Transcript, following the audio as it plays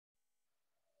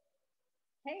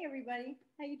Hey everybody,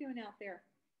 how you doing out there?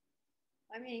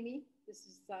 I'm Amy. This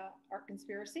is Art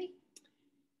Conspiracy,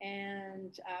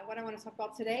 and what I want to talk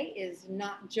about today is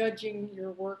not judging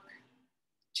your work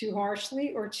too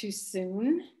harshly or too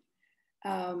soon.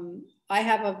 I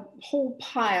have a whole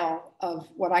pile of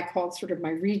what I call sort of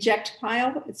my reject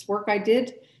pile. It's work I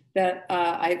did that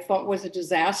I thought was a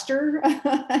disaster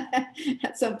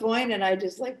at some point, and I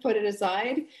just like put it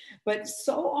aside. But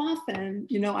so often,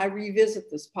 I revisit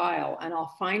this pile and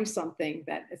I'll find something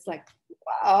that it's like,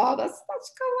 wow, that's got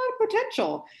a lot of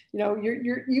potential.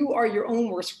 You are your own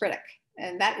worst critic,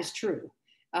 and that is true.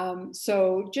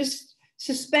 So just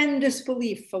suspend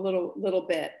disbelief a little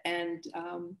bit, and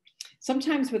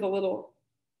sometimes with a little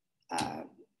uh,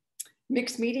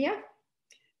 mixed media,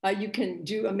 you can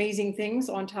do amazing things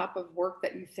on top of work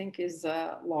that you think is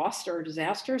lost or a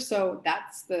disaster. So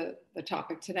that's the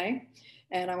topic today.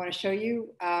 And I want to show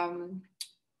you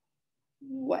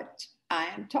what I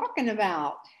am talking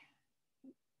about.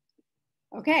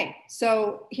 Okay,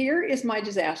 so here is my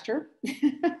disaster.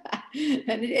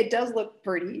 And it does look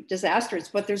pretty disastrous,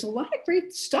 but there's a lot of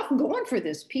great stuff going for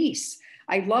this piece.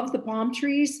 I love the palm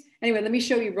trees. Anyway, let me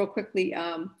show you real quickly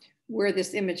where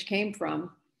this image came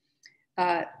from.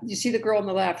 You see the girl on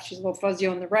the left, she's a little fuzzy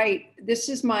on the right. This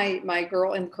is my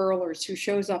girl in curlers who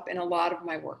shows up in a lot of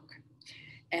my work.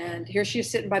 And here she is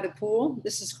sitting by the pool.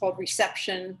 This is called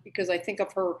reception because I think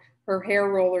of her hair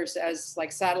rollers as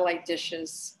like satellite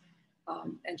dishes.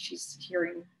 And she's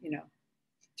hearing,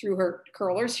 through her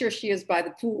curlers. Here she is by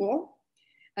the pool.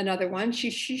 Another one,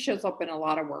 she shows up in a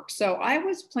lot of work. So I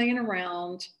was playing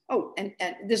around. Oh, and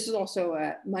this is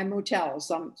also my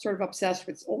motels. I'm sort of obsessed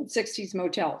with old 60s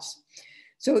motels.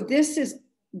 So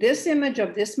this image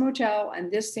of this motel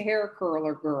and this hair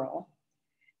curler girl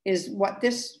is what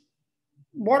this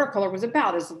watercolor was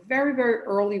about. It's a very, very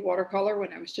early watercolor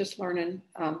when I was just learning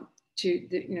to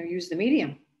use the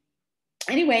medium.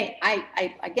 Anyway,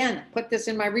 I again put this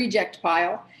in my reject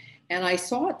pile, and I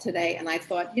saw it today, and I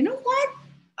thought, you know what?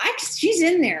 She's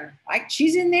in there.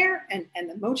 She's in there, and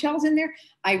the motel's in there.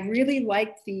 I really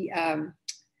like the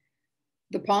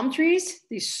palm trees,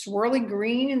 these swirly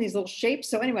green and these little shapes.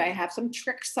 So anyway, I have some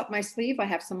tricks up my sleeve. I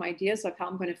have some ideas of how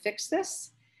I'm going to fix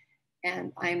this,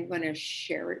 and I'm going to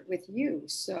share it with you.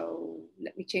 So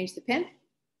let me change the pen,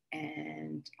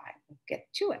 and I will get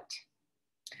to it.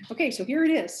 Okay, so here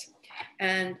it is.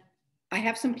 And I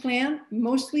have some plan.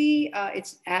 Mostly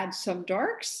it's add some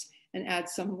darks and add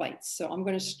some lights. So I'm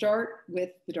going to start with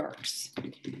the darks.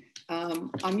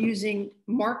 I'm using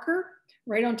marker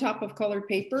right on top of colored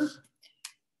paper.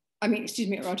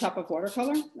 On top of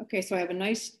watercolor. Okay, so I have a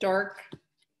nice dark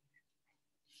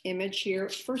image here.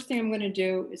 First thing I'm going to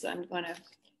do is I'm going to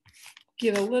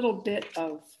give a little bit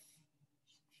of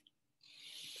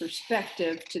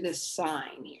perspective to this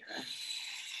sign here.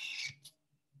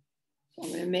 I'm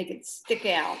going to make it stick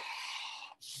out.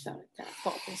 So I'm going to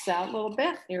pull this out a little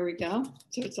bit. There we go.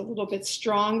 So it's a little bit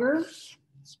stronger.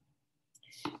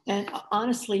 And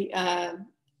honestly,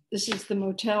 this is the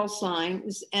motel sign.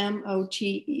 This is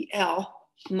M-O-T-E-L.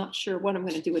 I'm not sure what I'm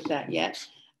going to do with that yet.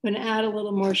 I'm going to add a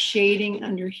little more shading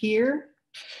under here.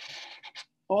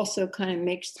 Also kind of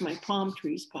makes my palm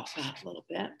trees pop out a little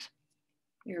bit.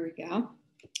 Here we go.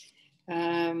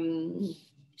 I'm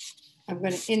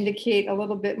going to indicate a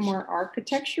little bit more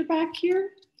architecture back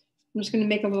here. I'm just going to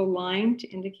make a little line to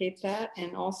indicate that.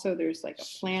 And also there's like a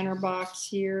planter box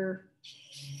here.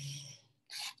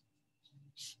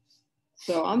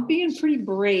 So I'm being pretty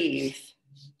brave,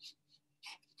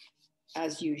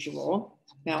 as usual,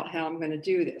 about how I'm going to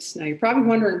do this. Now you're probably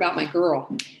wondering about my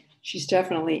girl. She's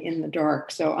definitely in the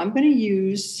dark. So I'm going to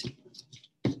use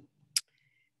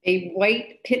a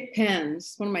white Pitt pen.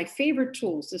 It's one of my favorite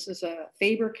tools. This is a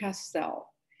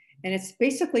Faber-Castell, and it's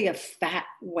basically a fat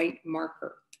white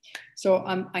marker. So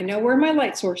I know where my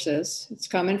light source is. It's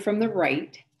coming from the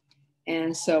right.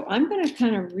 And so I'm going to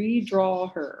kind of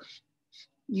redraw her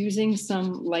using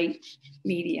some light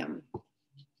medium.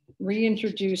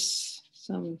 Reintroduce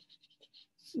some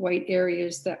white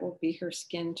areas that will be her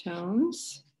skin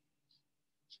tones.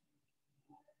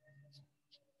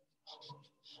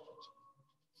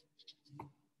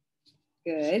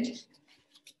 Good.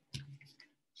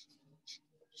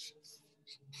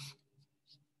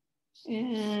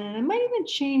 And I might even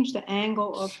change the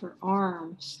angle of her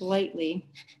arm slightly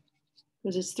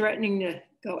because it's threatening to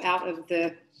go out of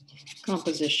the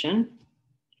composition.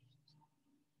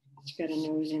 She's got a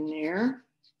nose in there.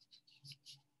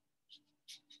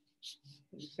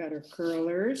 We've got her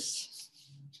curlers.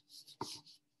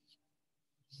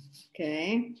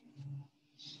 Okay.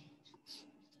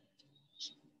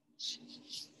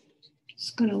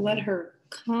 Just going to let her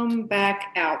come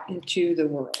back out into the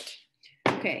world.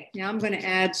 Okay, now I'm going to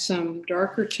add some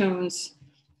darker tones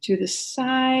to the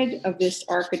side of this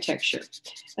architecture.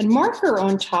 And marker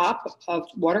on top of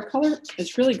watercolor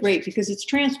is really great because it's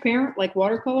transparent like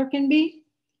watercolor can be.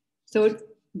 So it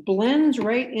blends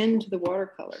right into the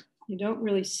watercolor. You don't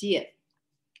really see it.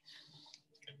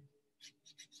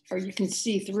 Or you can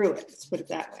see through it, let's put it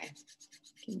that way.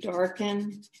 You can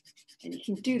darken, and you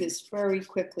can do this very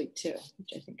quickly too,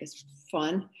 which I think is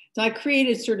fun. So I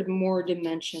created sort of more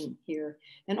dimension here.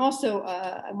 And also,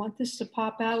 I want this to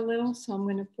pop out a little, so I'm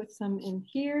gonna put some in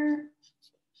here.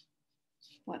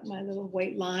 Want my little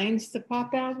white lines to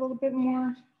pop out a little bit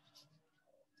more.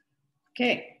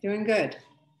 Okay, doing good.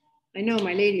 I know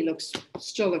my lady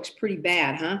still looks pretty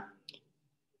bad, huh?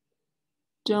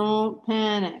 Don't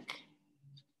panic.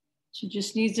 She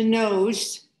just needs a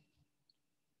nose.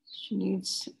 She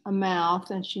needs a mouth,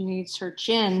 and she needs her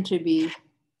chin to be,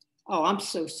 oh, I'm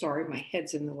so sorry, my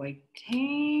head's in the way.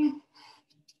 Dang.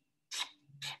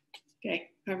 Okay,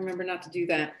 I remember not to do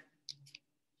that.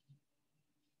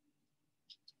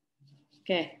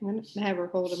 Okay, I'm gonna have her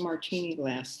hold a martini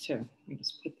glass too. Let me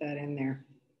just put that in there.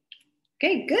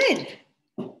 Okay, good.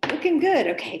 Looking good.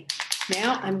 Okay,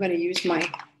 now I'm gonna use my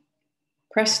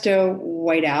Presto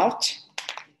whiteout.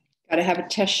 Gotta have a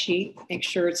test sheet, make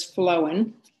sure it's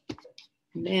flowing.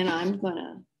 And then I'm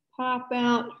gonna pop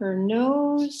out her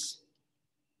nose,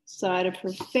 side of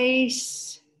her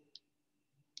face,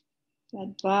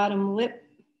 that bottom lip,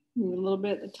 move a little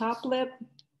bit at the top lip.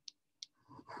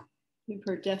 Give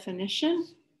her definition.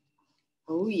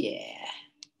 Oh yeah.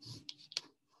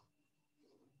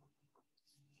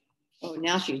 Oh,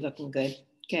 now she's looking good.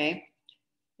 Okay.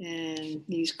 And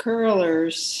these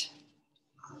curlers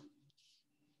are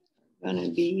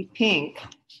gonna be pink.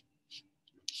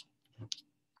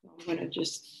 I'm gonna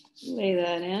just lay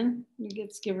that in.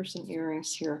 Let's give her some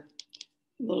earrings here.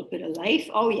 A little bit of life.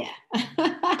 Oh yeah.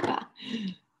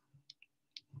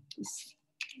 This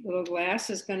little glass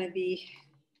is gonna be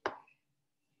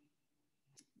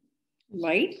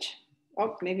light.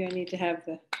 Oh, maybe I need to have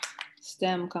the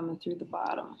stem coming through the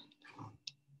bottom.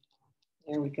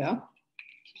 There we go.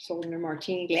 Just holding her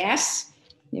martini glass.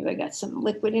 Maybe I got some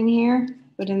liquid in here,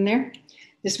 put in there.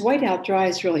 This whiteout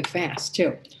dries really fast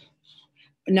too.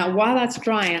 Now, while that's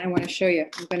drying, I want to show you,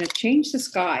 I'm going to change the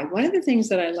sky. One of the things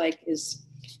that I like is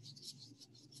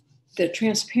the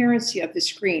transparency of the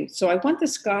screen. So I want the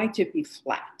sky to be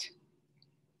flat.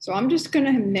 So I'm just going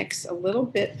to mix a little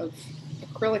bit of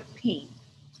acrylic paint,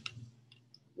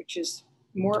 which is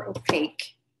more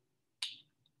opaque.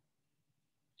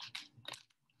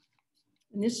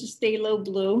 And this is Phthalo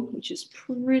Blue, which is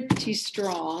pretty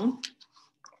strong.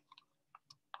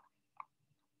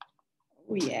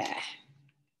 Oh yeah.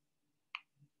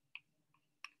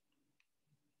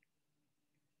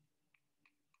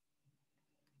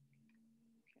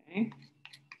 Okay.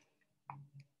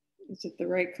 Is it the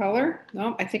right color?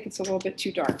 No, I think it's a little bit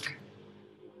too dark.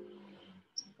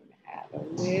 So I'm going to add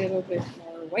a little bit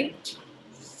more white.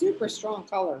 Super strong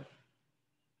color.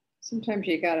 Sometimes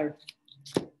you got to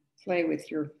play with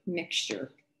your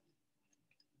mixture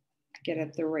to get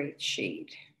it the right shade.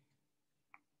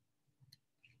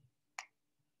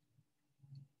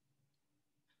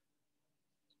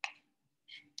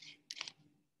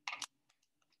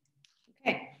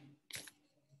 Okay.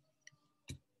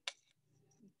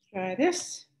 Try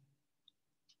this.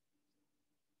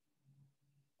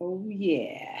 Oh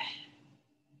yeah.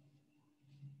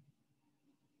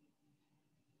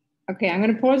 Okay, I'm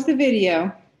going to pause the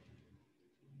video.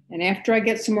 And after I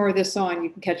get some more of this on, you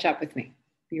can catch up with me.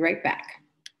 Be right back.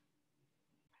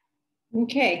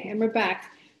 Okay, and we're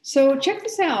back. So check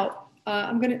this out.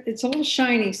 It's a little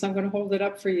shiny, so I'm gonna hold it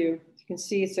up for you. You can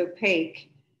see it's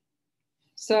opaque.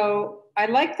 So I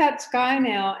like that sky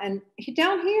now. And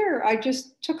down here, I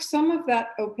just took some of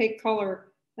that opaque color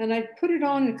and I put it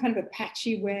on in kind of a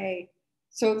patchy way.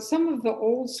 So some of the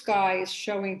old sky is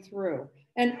showing through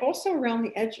and also around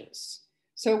the edges.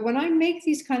 So when I make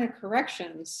these kind of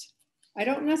corrections, I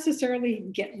don't necessarily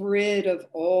get rid of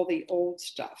all the old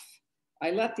stuff. I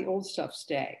let the old stuff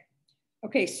stay.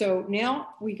 Okay, so now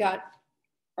we got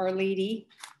our lady,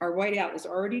 our whiteout is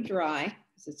already dry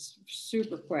because it's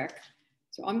super quick.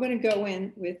 So I'm going to go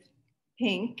in with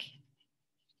pink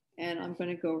and I'm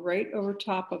going to go right over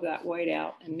top of that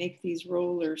whiteout and make these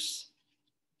rollers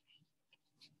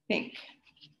pink.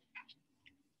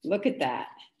 Look at that.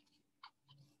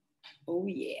 Oh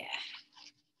yeah.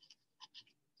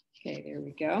 Okay, there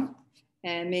we go.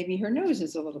 And maybe her nose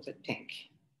is a little bit pink.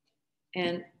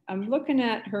 And I'm looking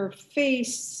at her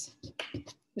face.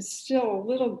 It's still a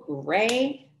little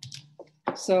gray.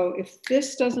 So if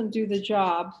this doesn't do the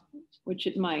job, which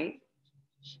it might,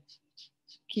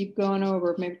 keep going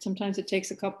over. Maybe sometimes it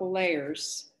takes a couple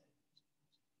layers.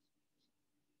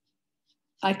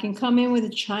 I can come in with a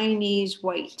Chinese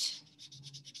white.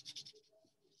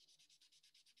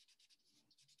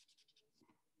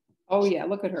 Oh yeah,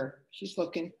 look at her. She's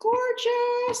looking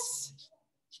gorgeous.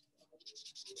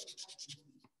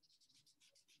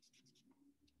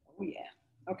 Oh yeah,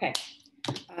 okay.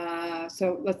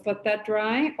 So let's let that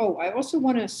dry. Oh, I also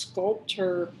want to sculpt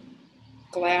her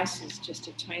glasses just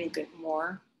a tiny bit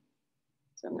more.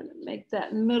 So I'm going to make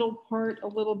that middle part a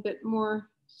little bit more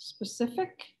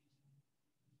specific.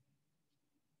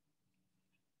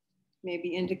 Maybe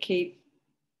indicate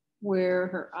where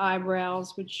her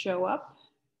eyebrows would show up.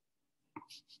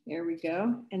 There we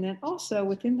go. And then also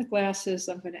within the glasses,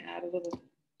 I'm going to add a little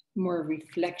more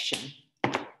reflection.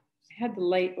 I had the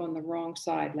light on the wrong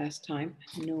side last time.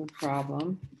 No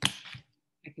problem.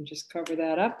 I can just cover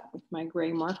that up with my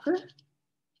gray marker.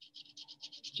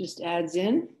 Just adds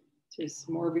in just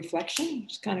more reflection,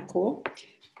 which is kind of cool.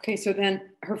 Okay, so then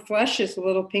her flesh is a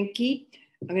little pinky.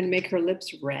 I'm going to make her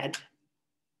lips red.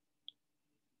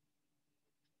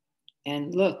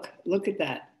 And look at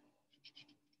that.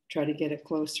 Try to get it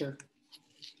closer.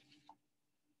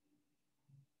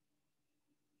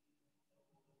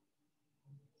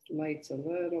 Light's a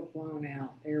little blown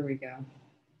out. There we go.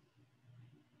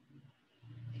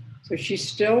 So she's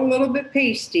still a little bit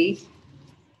pasty.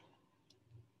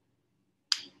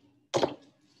 I'm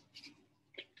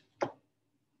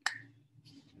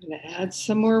going to add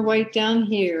some more white down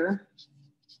here.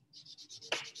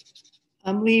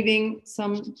 I'm leaving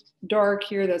some dark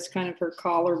here. That's kind of her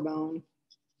collarbone.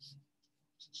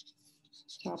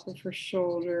 Top of her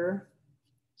shoulder.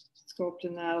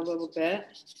 Sculpting that a little bit.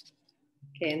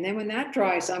 Okay, and then when that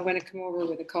dries, I'm going to come over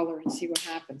with a color and see what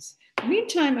happens. In the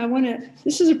meantime,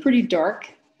 this is a pretty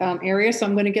dark area, so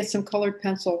I'm going to get some colored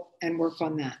pencil and work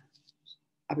on that.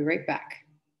 I'll be right back.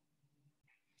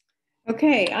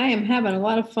 Okay, I am having a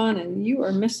lot of fun and you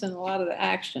are missing a lot of the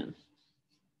action.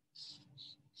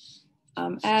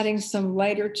 I'm adding some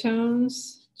lighter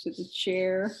tones to the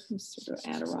chair, this sort of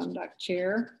Adirondack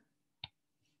chair.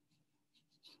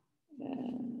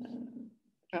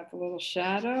 Got the little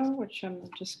shadow, which I'm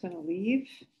just going to leave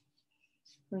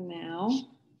for now.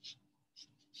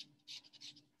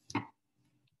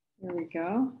 There we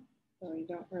go. So you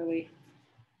don't really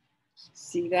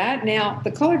see that. Now,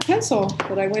 the colored pencil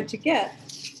that I went to get,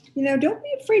 you know, don't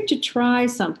be afraid to try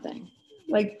something.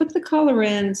 Like put the color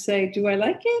in and say, do I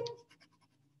like it?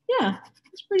 Yeah,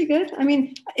 it's pretty good. I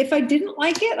mean, if I didn't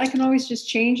like it, I can always just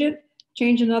change it,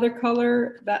 change another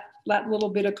color. That little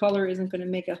bit of color isn't going to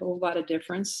make a whole lot of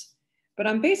difference. But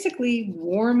I'm basically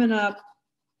warming up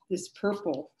this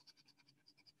purple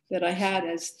that I had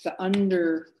as the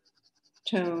undertone.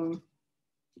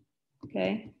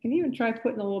 Okay, you can even try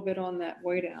putting a little bit on that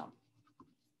whiteout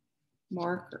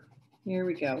marker. Here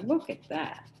we go. Look at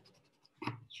that.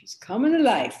 She's coming to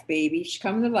life, baby. She's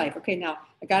coming to life. Okay, now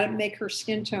I got to make her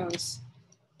skin tones.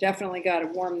 Definitely got to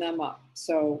warm them up.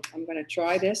 So I'm going to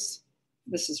try this.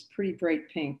 This is pretty bright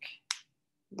pink.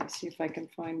 Let's see if I can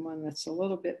find one that's a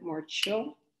little bit more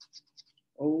chill.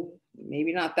 Oh,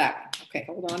 maybe not that one. Okay,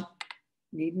 hold on.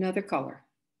 Need another color.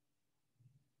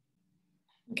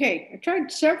 Okay, I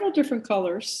tried several different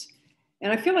colors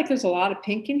and I feel like there's a lot of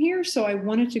pink in here. So I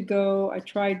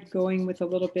tried going with a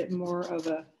little bit more of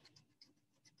a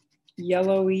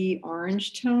yellowy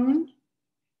orange tone.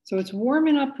 So it's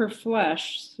warming up her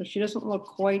flesh so she doesn't look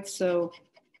quite so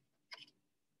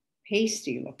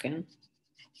pasty looking,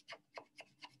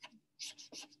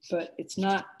 but it's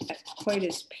not quite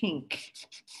as pink,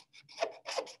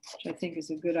 which I think is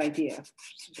a good idea.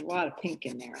 There's a lot of pink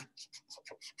in there.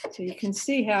 So you can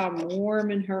see how I'm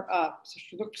warming her up. So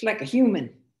she looks like a human.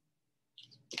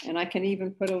 And I can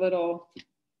even put a little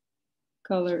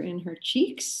color in her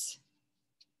cheeks.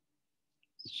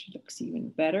 She looks even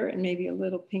better, and maybe a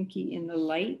little pinky in the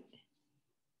light.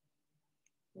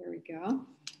 There we go.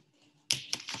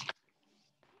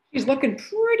 She's looking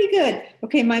pretty good.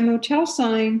 Okay, my motel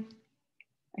sign,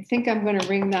 I think I'm going to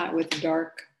ring that with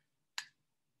dark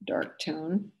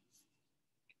tone.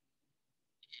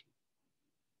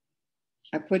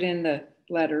 I put in the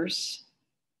letters.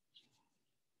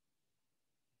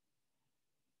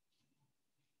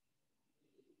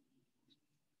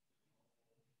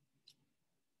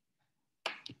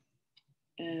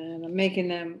 And I'm making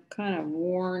them kind of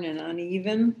worn and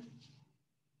uneven.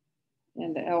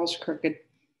 And the L's crooked.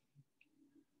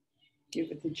 Give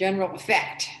it the general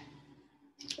effect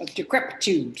of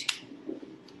decrepitude.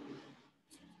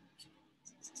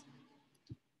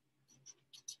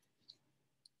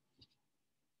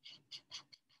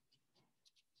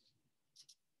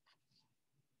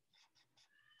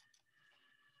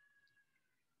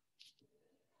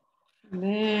 And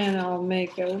then I'll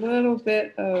make a little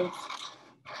bit of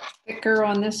thicker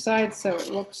on this side so it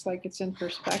looks like it's in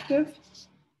perspective.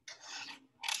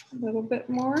 A little bit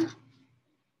more.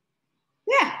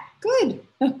 Yeah, good.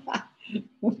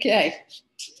 Okay.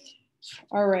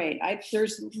 All right.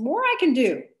 There's more I can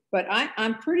do, but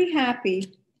I'm pretty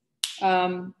happy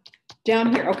down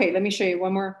here. Okay, let me show you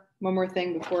one more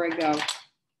thing before I go.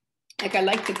 Like I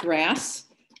like the grass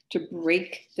to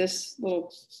break this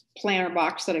little planter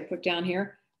box that I put down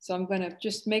here. So I'm going to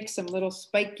just make some little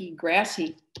spiky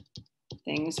grassy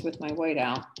things with my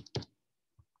whiteout.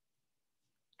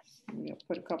 I'm going to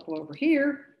put a couple over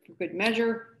here for good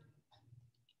measure.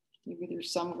 Maybe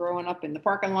there's some growing up in the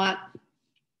parking lot,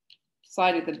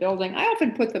 side of the building. I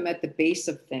often put them at the base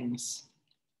of things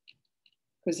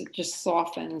because it just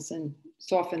softens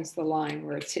the line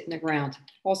where it's hitting the ground.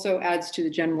 Also adds to the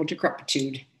general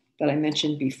decrepitude that I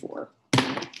mentioned before.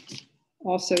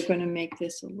 Also going to make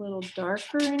this a little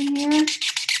darker in here.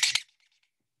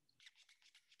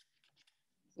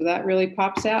 So that really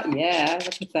pops out. Yeah,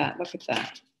 look at that, look at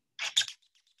that.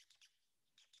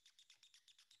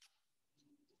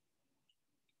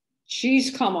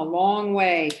 She's come a long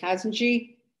way, hasn't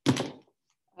she?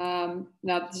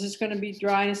 Now this is going to be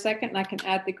dry in a second and I can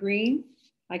add the green.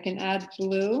 I can add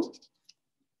blue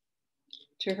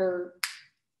to her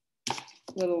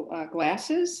little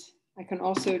glasses. I can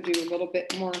also do a little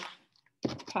bit more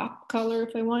pop color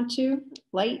if I want to.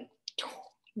 Light,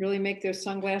 really make those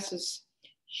sunglasses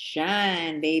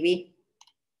shine, baby.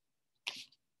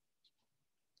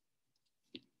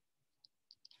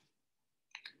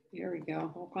 There we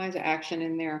go, all kinds of action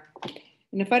in there.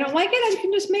 And if I don't like it, I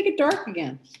can just make it dark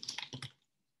again.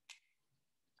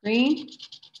 Green,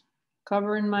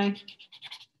 covering my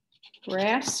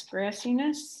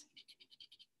grassiness.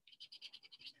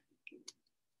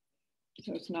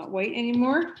 So it's not white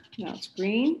anymore, now it's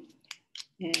green.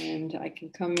 And I can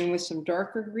come in with some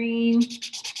darker green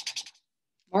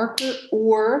marker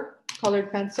or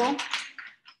colored pencil.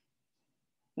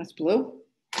 That's blue.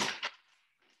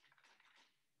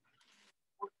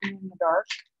 Working in the dark.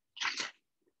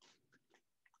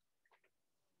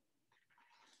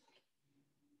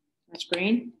 That's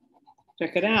green.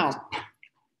 Check it out.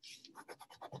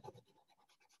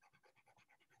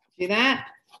 See that?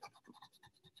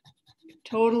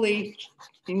 Totally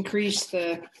increase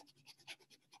the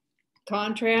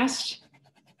contrast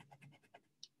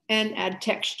and add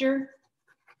texture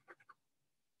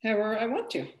however I want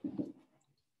to.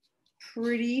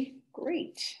 Pretty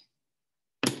great.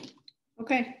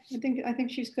 Okay, I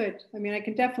think she's good. I mean, I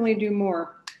can definitely do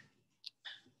more,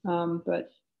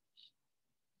 but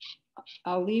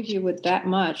I'll leave you with that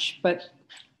much. But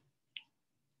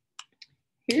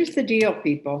here's the deal,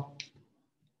 people.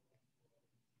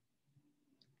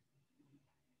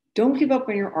 Don't give up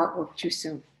on your artwork too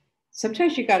soon.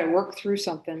 Sometimes you got to work through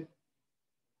something.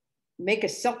 Make a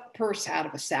silk purse out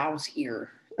of a sow's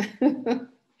ear.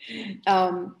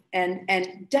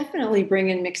 And definitely bring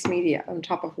in mixed media on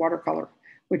top of watercolor,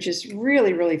 which is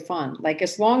really, really fun. Like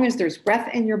as long as there's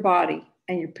breath in your body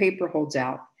and your paper holds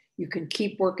out, you can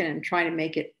keep working and trying to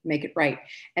make it right.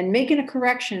 And making a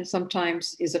correction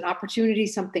sometimes is an opportunity.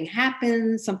 Something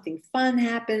happens, something fun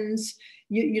happens.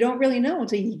 You don't really know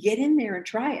until you get in there and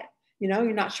try it. You know,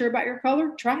 you're not sure about your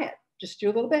color, try it. Just do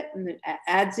a little bit and it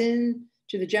adds in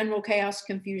to the general chaos,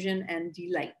 confusion, and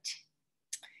delight.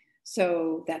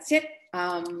 So that's it.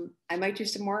 I might do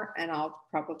some more and I'll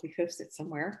probably post it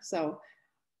somewhere. So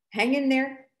hang in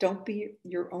there. Don't be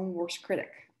your own worst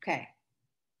critic. Okay.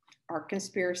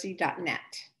 artconspiracy.net.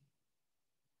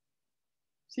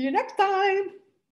 See you next time.